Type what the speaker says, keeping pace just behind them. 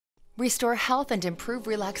Restore health and improve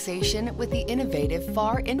relaxation with the innovative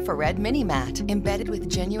FIR Infrared Mini Mat, embedded with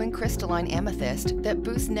genuine crystalline amethyst that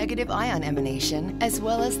boosts negative ion emanation, as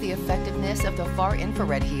well as the effectiveness of the FIR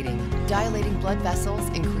infrared heating, dilating blood vessels,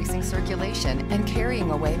 increasing circulation, and carrying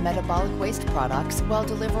away metabolic waste products while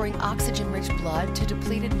delivering oxygen-rich blood to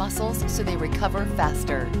depleted muscles so they recover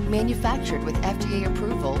faster. Manufactured with FDA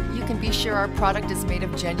approval, you can be sure our product is made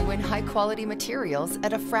of genuine high-quality materials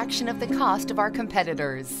at a fraction of the cost of our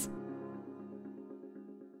competitors.